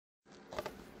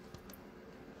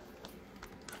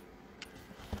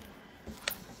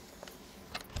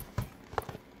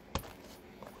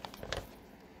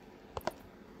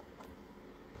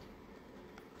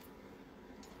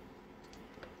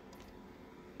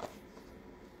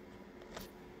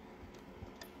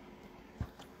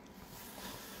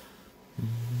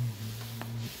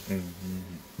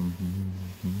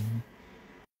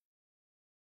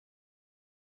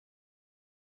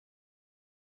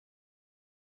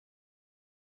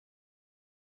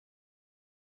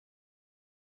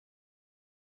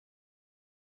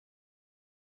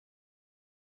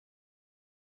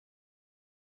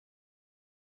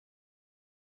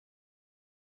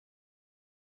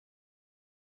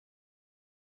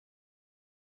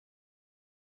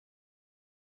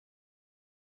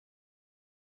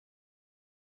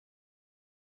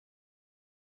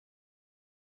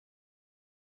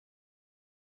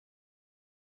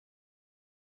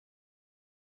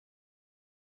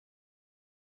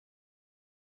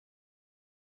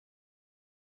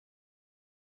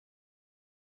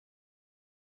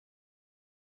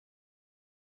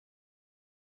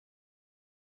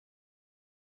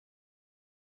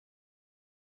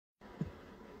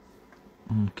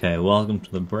Okay, welcome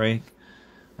to the break.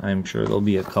 I'm sure there'll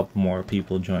be a couple more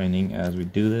people joining as we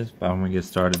do this, but I'm going to get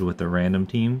started with the random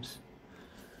teams.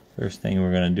 First thing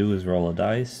we're going to do is roll a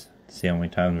dice to see how many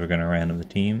times we're going to random the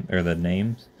team, or the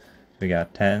names. We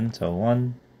got 10, so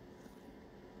 1,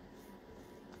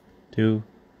 2,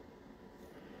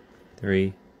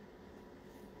 3,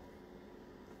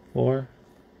 4,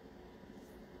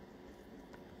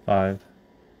 5,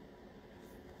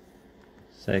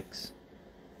 6,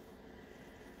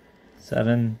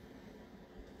 7,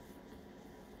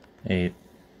 8,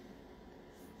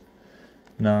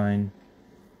 9,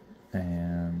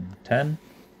 and 10.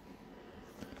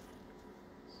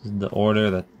 This is the order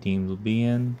that the teams will be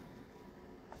in.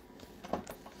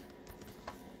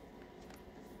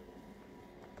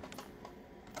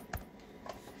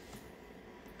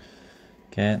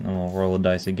 Okay, and then we'll roll the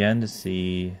dice again to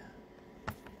see.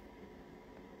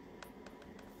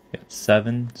 Got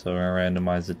 7, so we're going to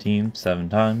randomize the team 7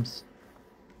 times.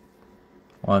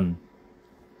 1,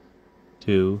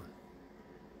 2,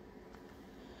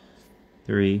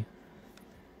 3,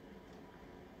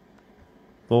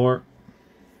 4,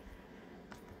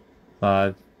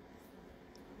 5,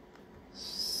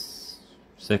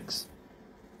 6,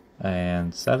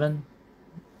 and 7.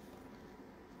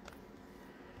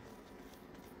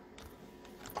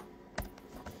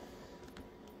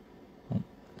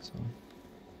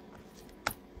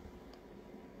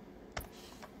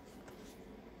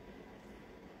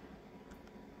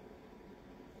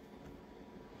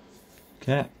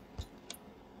 Okay,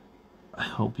 I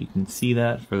hope you can see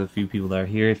that for the few people that are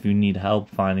here. If you need help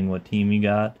finding what team you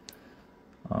got,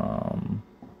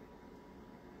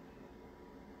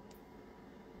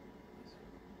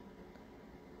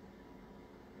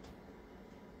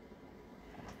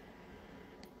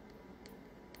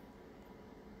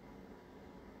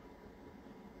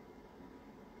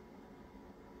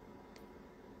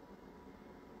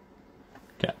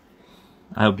 okay,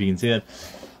 I hope you can see it.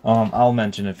 I'll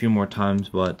mention a few more times,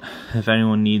 but if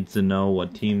anyone needs to know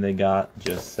what team they got,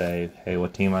 just say, hey,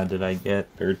 what team did I get,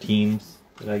 or teams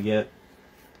did I get,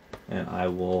 and I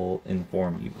will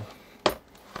inform you.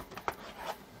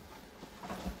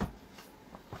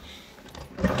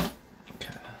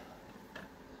 Okay.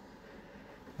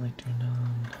 Light turned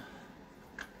on.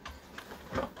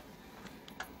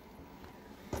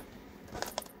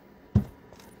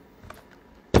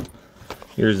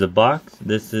 Here's the box.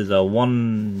 This is a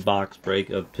 1 box break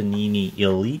of Panini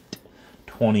Elite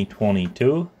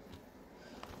 2022.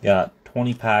 Got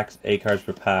 20 packs, 8 cards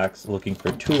per packs. Looking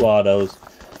for 2 autos,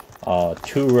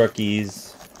 2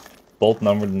 rookies, both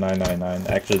numbered to 999.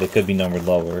 Actually, they could be numbered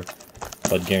lower,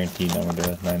 but guaranteed numbered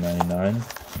to 999.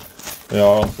 We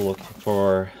are also looking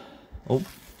for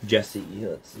Jesse.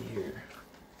 Let's see here.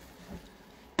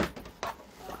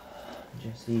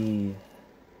 Jesse.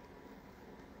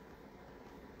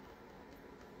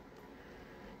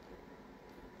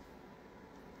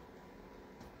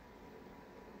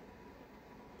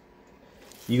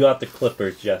 You got the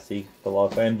Clippers, Jesse. The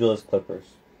Los Angeles Clippers.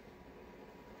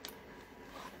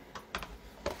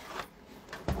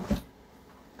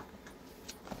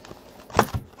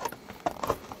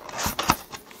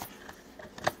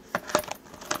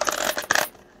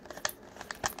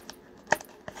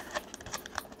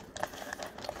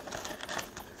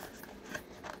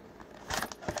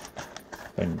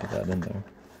 I can get that in there.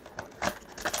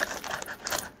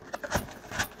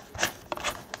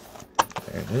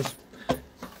 There it is.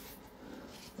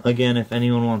 Again, if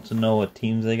anyone wants to know what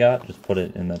teams they got, just put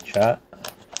it in the chat.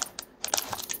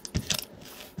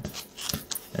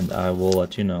 And I will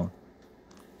let you know.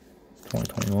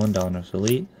 2021 Donruss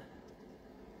Elite.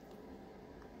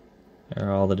 There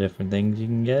are all the different things you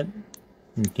can get.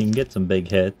 You can get some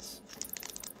big hits.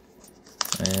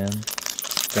 And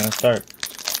it's gonna start.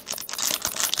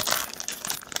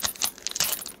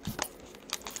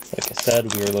 Like I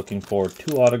said, we are looking for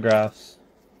 2 autographs.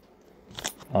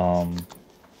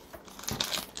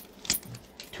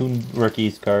 2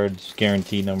 rookies cards,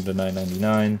 guaranteed number to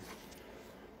 999.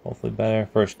 Hopefully better.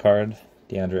 First card,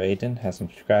 DeAndre Ayton, has some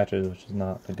scratches, which is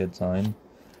not a good sign.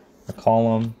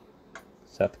 McCollum,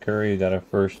 Seth Curry, we got our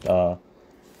first, I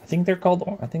think they're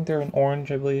in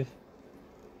orange, I believe,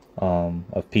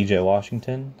 of PJ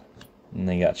Washington. And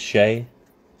they got Shea,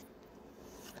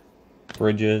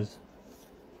 Bridges,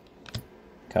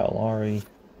 Kyle Lowry,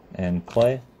 and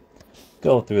Clay.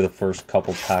 Go through the first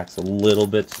couple packs a little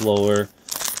bit slower,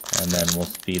 and then we'll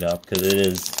speed up, because it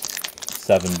is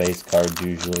 7 base cards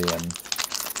usually, and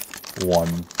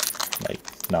 1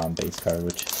 non-base card,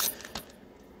 which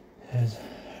is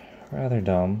rather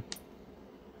dumb,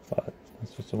 but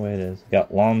that's just the way it is.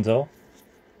 Got Lonzo,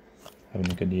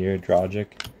 having a good year. Drogic,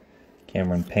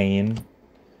 Cameron Payne,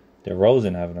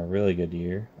 DeRozan having a really good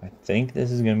year. I think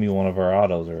this is going to be one of our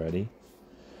autos already.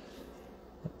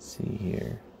 Let's see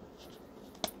here.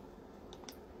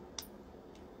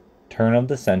 Turn of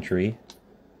the Century,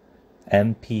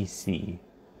 MPC.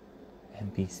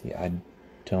 MPC, I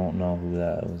don't know who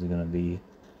that was going to be.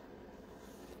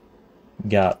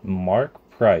 Got Mark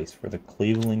Price for the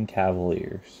Cleveland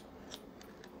Cavaliers.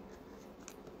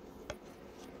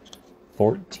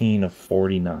 14 of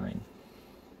 49.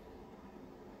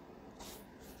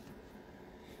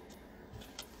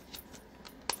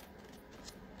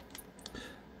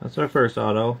 That's our first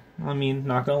auto. I mean,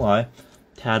 not gonna lie,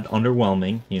 tad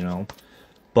underwhelming, you know,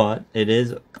 but it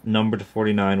is numbered to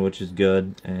 49, which is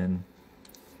good. And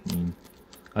I mean,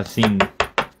 I've seen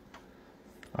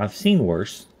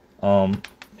worse. And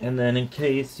then in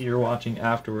case you're watching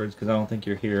afterwards, because I don't think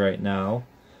you're here right now,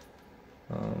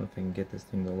 if I can get this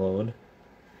thing to load.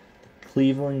 The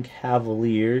Cleveland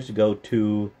Cavaliers go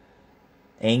to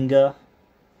Anga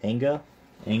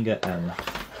M.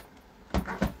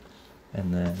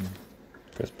 And then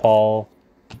Chris Paul,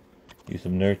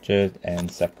 Yusuf Nurkic, and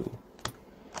Sekou.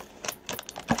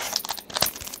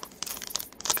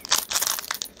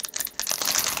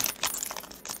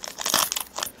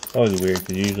 It's always weird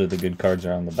because usually the good cards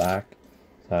are on the back.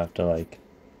 So I have to like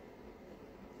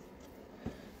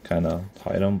kind of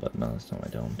hide them, but no, this time I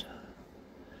don't.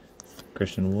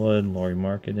 Christian Wood, Lauri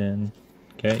Markkanen.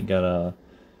 Okay, you got a,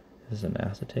 this is an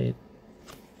acetate.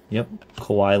 Yep,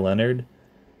 Kawhi Leonard.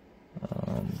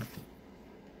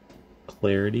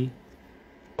 Clarity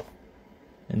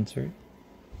insert.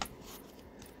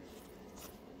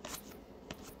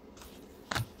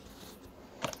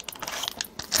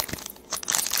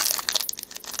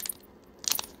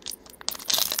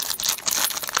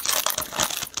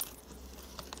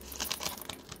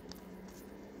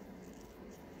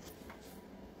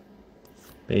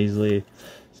 Baisley,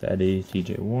 Sadie,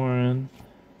 TJ Warren.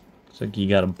 Looks like you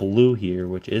got a blue here,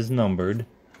 which is numbered.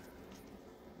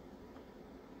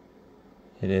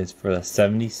 It is for the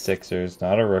 76ers,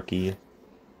 not a rookie.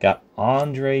 Got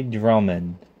Andre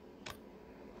Drummond.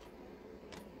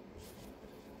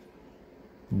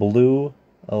 Blue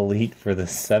Elite for the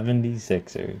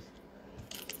 76ers.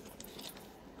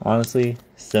 Honestly,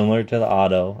 similar to the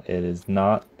auto, it is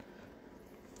not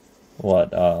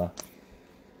what,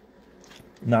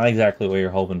 not exactly what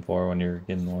you're hoping for when you're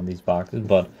getting one of these boxes,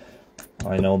 but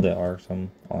I know there are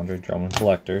some Andre Drummond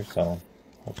collectors, so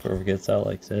hope whoever gets out,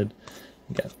 like I said.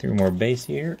 Got 3 more base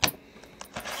here.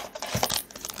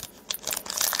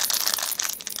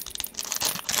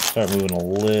 Start moving a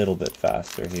little bit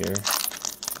faster here.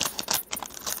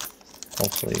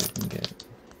 Hopefully we can get it.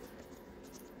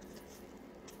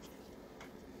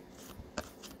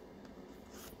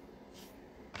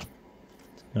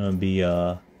 It's gonna be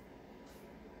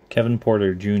Kevin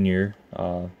Porter Jr.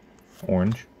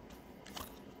 Orange.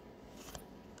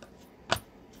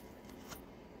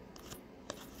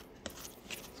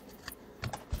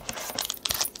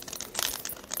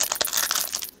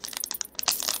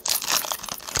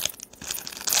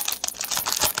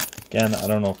 Again, I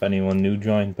don't know if anyone new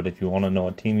joined, but if you want to know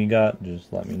what team you got,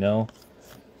 just let me know.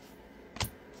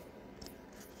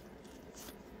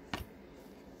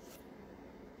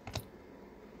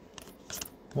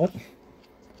 What?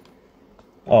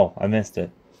 Oh, I missed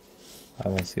it. I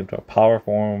will skip to Power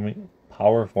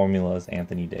Formulas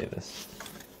Anthony Davis.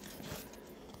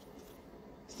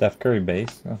 Steph Curry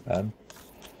base, not bad.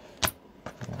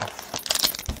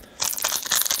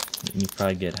 You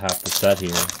probably get half the set here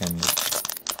in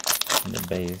the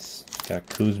base. Got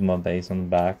Kuzma base on the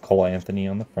back, Cole Anthony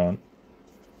on the front,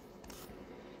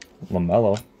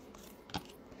 LaMelo,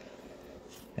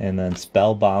 and then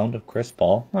Spellbound of Chris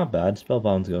Paul. Not bad.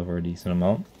 Spellbound's go for a decent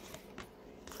amount.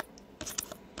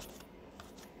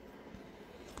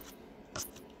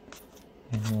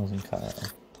 And Mills and Kyle.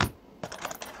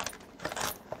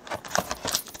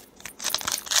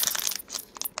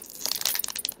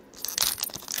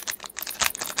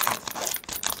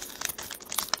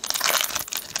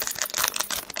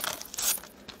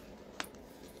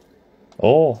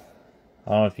 Oh,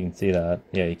 I don't know if you can see that.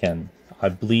 Yeah, you can. I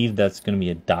believe that's going to be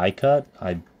a die cut.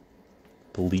 I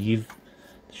believe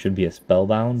it should be a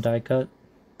Spellbound die cut.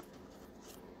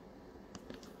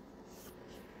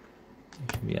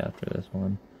 It should be after this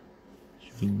one.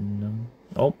 Should be no.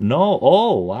 Oh, no.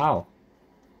 Oh, wow.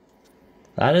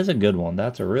 That is a good one.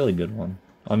 That's a really good one.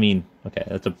 I mean, okay,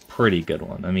 that's a pretty good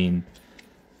one. I mean,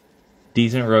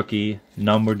 decent rookie,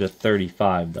 numbered to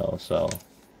 35, though, so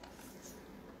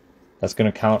that's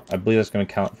going to count. I believe that's going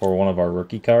to count for one of our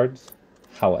rookie cards.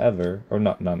 However, or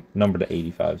not number to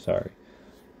 85, sorry.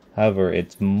 However,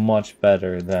 it's much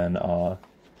better than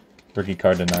rookie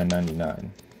card to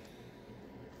 999.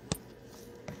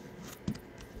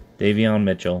 Davion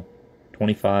Mitchell,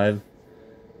 25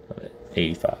 of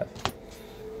 85.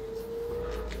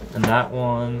 And that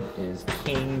one is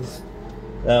Kings.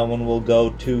 That one will go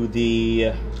to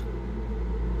the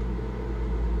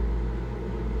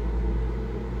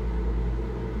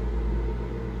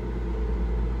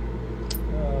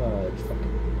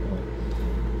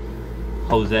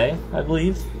Jose, I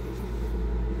believe.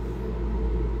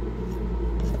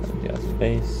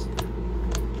 Base.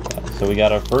 So we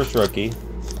got our first rookie,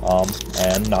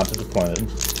 and not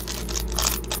disappointed.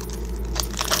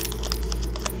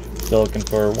 Still looking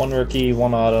for one rookie,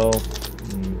 one auto.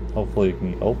 Hopefully we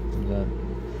can. Oh,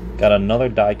 got another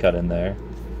die cut in there.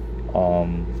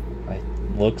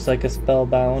 Looks like a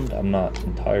Spellbound. I'm not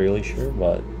entirely sure,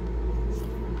 but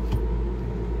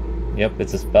yep,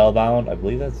 it's a Spellbound. I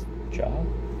believe that's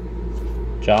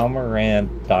Ja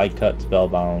Morant die cut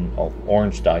Spellbound. Oh,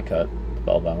 orange die cut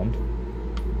Spellbound.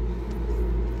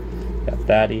 Got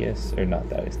Thaddeus, or not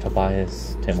Thaddeus,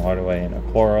 Tobias, Tim Hardaway, and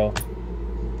Okoro.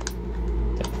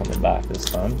 Tim coming back this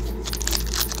time.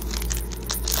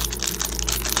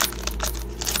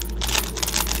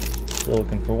 Still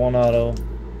looking for one auto,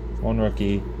 one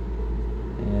rookie,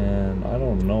 and I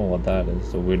don't know what that is.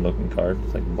 It's a weird looking card.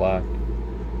 It's like black.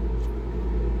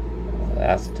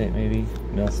 Acetate maybe.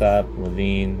 Millsap,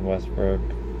 Levine, Westbrook.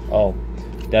 Oh,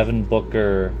 Devin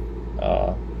Booker.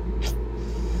 I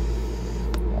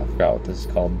forgot what this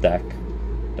is called. Deck.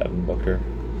 Devin Booker.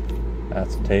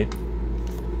 Acetate.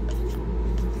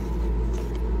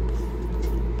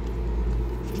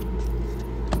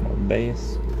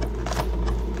 Base.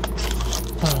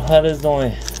 That is the only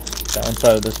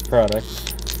downside of this product.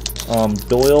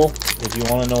 Doyle, if you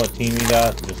want to know what team you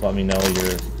got, just let me know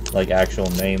your actual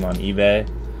name on eBay.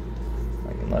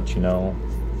 I can let you know.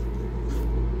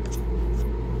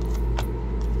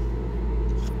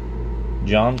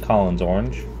 John Collins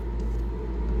orange.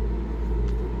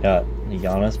 Got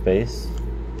Giannis base.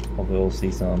 Hopefully we'll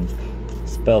see some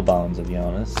Spellbounds of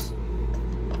Giannis.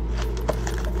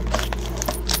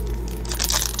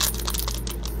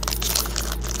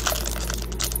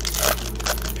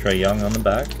 Trae Young on the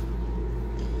back.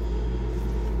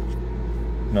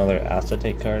 Another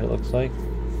acetate card, it looks like.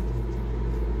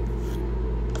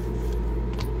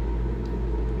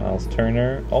 Miles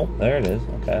Turner. Oh, there it is.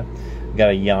 Okay. We got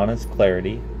a Giannis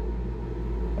Clarity.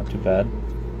 Not too bad.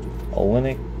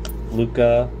 Olynyk,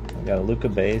 Luka. We got a Luka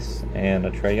base and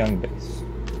a Trae Young base.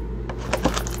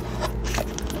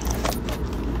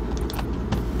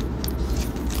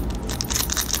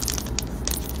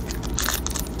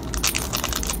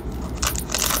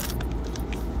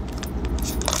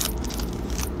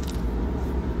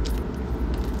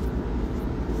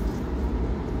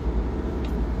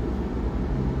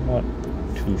 Not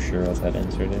too sure what that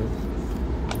insert is.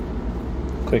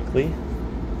 Quickly.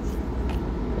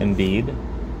 Embiid.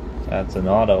 That's an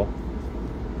auto.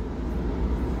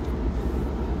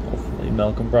 Hopefully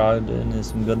Malcolm Brogdon is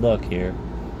some good luck here.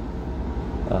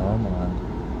 Come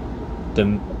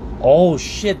on. Oh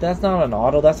shit, that's not an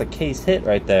auto, that's a case hit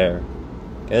right there.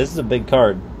 Okay, this is a big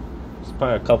card. It's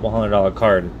probably a couple $100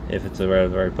 card if it's the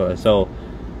right place. So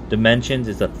Dimensions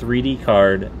is a 3D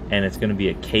card and it's gonna be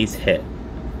a case hit.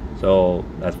 So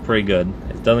that's pretty good.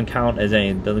 It doesn't count as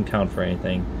doesn't count for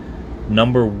anything.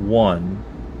 Number 1.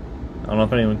 I don't know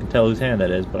if anyone can tell whose hand that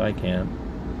is, but I can.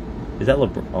 Is that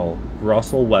LeBron? Oh,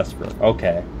 Russell Westbrook.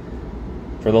 Okay.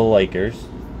 For the Lakers.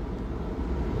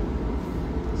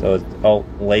 So it's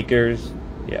Lakers.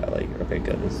 Yeah, Lakers. Okay,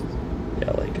 good. This is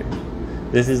Lakers.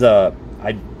 This is I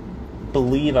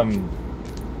believe I'm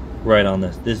right on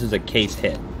this. This is a case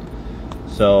hit.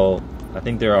 So I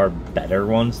think there are better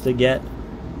ones to get,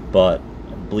 but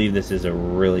I believe this is a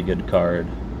really good card.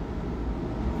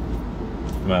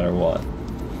 No matter what.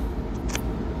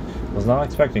 Was not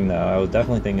expecting that. I was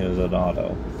definitely thinking it was an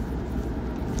auto.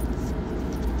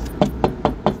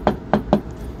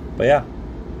 But yeah,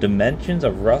 Dimensions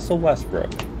of Russell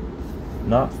Westbrook.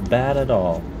 Not bad at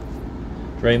all.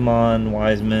 Draymond,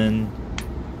 Wiseman,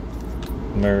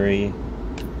 Murray.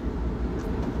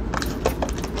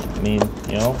 I mean,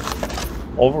 you know,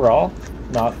 overall,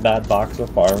 not bad box so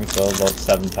far. We still have about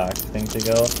 7 packs, I think, to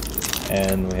go.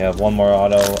 And we have one more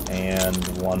auto and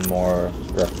one more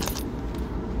rookie.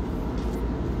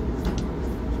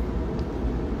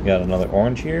 We got another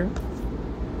orange here.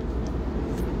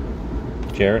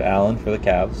 Jared Allen for the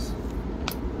Cavs.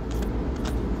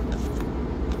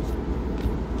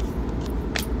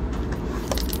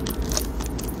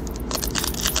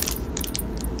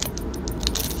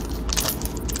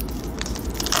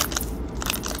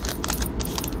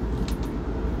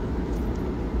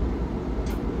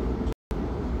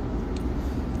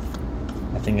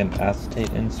 think an acetate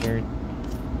insert.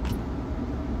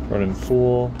 Jordan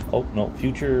Poole. Oh, no.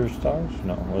 Future stars?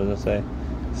 No, what does it say?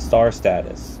 Star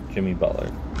status. Jimmy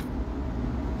Butler.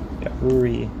 Got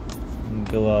Ruri,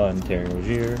 Ngula, and Terry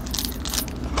Rozier.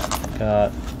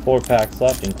 Got 4 packs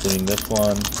left, including this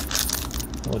one.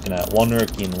 We're looking at 1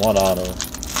 rookie and 1 auto.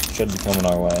 Should be coming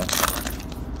our way.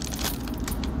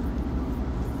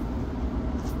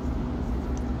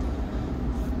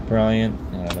 Bryant,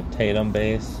 and a Tatum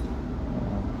base. I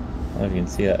don't know if you can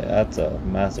see that. That's a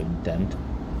massive dent.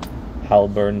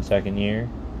 Halliburton, 2nd year.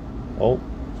 Oh,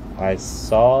 I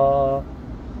saw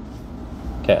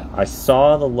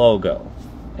the logo,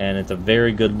 and it's a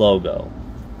very good logo.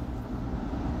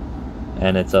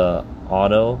 And it's a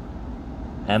auto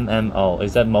MMO.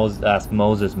 Is that Moses? That's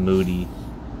Moses Moody.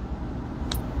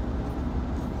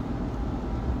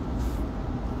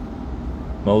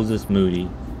 Moses Moody.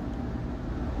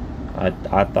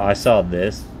 I saw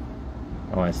this.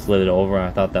 Oh, I slid it over and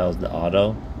I thought that was the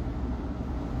auto.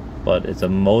 But it's a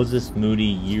Moses Moody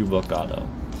yearbook auto.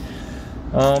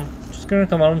 Just gonna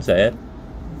come out and say it.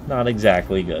 Not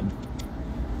exactly good.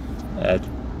 That's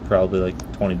probably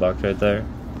like 20 bucks right there.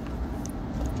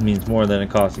 It means more than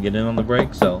it costs to get in on the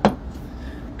break, so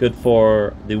good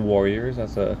for the Warriors.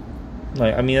 That's a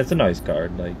that's a nice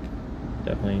card. Like,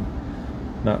 definitely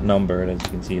not numbered, as you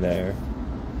can see there.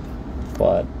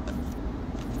 But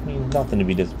I mean, nothing to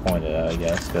be disappointed at, I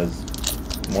guess, because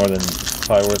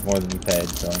probably worth more than you paid.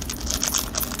 So,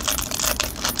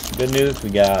 good news, we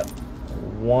got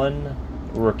 1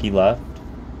 rookie left.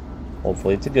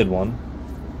 Hopefully, it's a good one,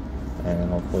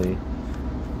 and hopefully,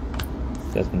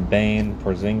 Desmond Bain,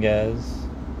 Porzingis,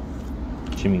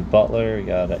 Jimmy Butler. We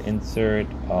got an insert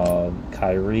of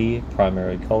Kyrie,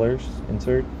 primary colors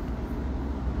insert.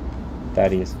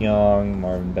 Thaddeus Young,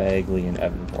 Marvin Bagley, and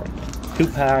Evan Fournier. 2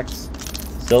 packs.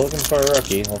 Still looking for a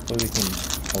rookie. Hopefully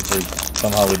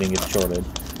somehow we didn't get shorted.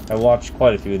 I watched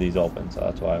quite a few of these open, so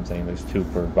that's why I'm saying there's 2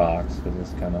 per box, because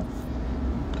this kind of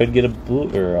could get a blue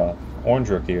or orange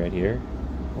rookie right here.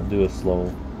 We'll do a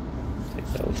slow. Take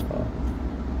those.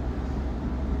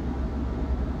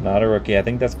 Not a rookie. I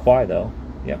think that's Kawhi though.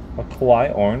 Yeah, a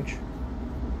Kawhi orange.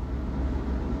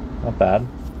 Not bad.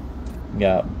 We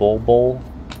got Bol.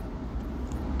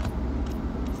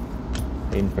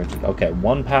 Okay,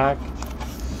 1 pack.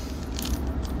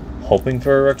 Hoping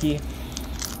for a rookie.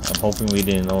 I'm hoping we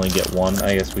didn't only get 1.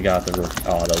 I guess we got the rookie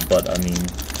auto, but I mean,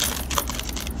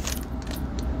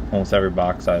 almost every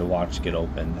box I watched get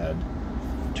opened had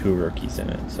 2 rookies in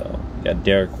it. So we got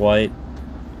Derek White,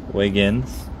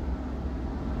 Wiggins,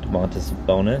 Domantas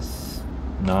Sabonis,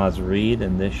 Naz Reid,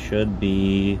 and this should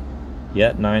be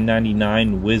yet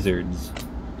 $9.99 Wizards.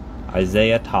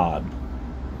 Isaiah Todd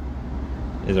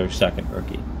is our 2nd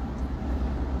rookie.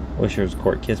 Wish there was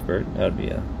Court Kispert. That would be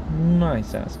a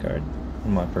nice ass card,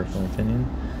 in my personal opinion.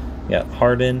 We got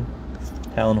Harden,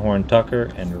 Talon Horn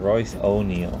Tucker, and Royce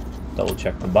O'Neal. Double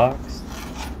check the box.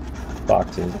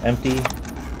 Box is empty.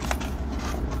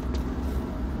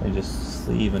 Let me just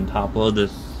sleeve and top load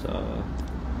this.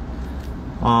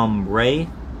 Ray,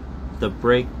 the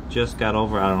break just got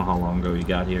over. I don't know how long ago you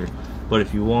got here, but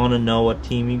if you want to know what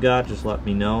team you got, just let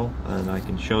me know and I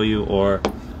can show you, or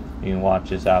you can watch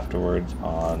this afterwards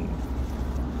on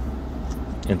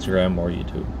Instagram or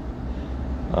YouTube.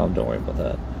 Don't worry about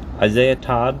that. Isaiah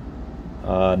Todd,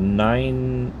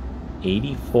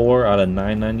 984 out of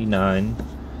 999.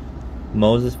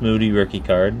 Moses Moody rookie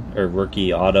card, or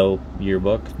rookie auto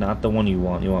yearbook. Not the one you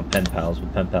want. You want Pen Pals,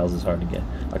 but Pen Pals is hard to get.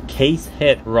 A case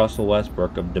hit Russell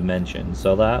Westbrook of Dimension.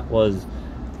 So that was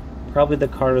probably the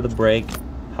card of the break.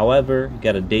 However, you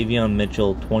got a Davion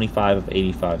Mitchell, 25 of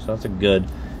 85. So that's a good.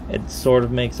 It sort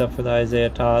of makes up for the Isaiah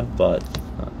Todd, but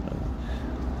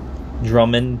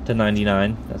Drummond to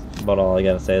 99. That's about all I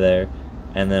got to say there.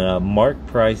 And then a Mark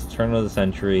Price Turn of the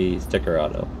Century sticker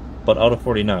auto, but out of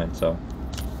 49. So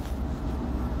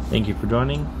thank you for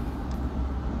joining.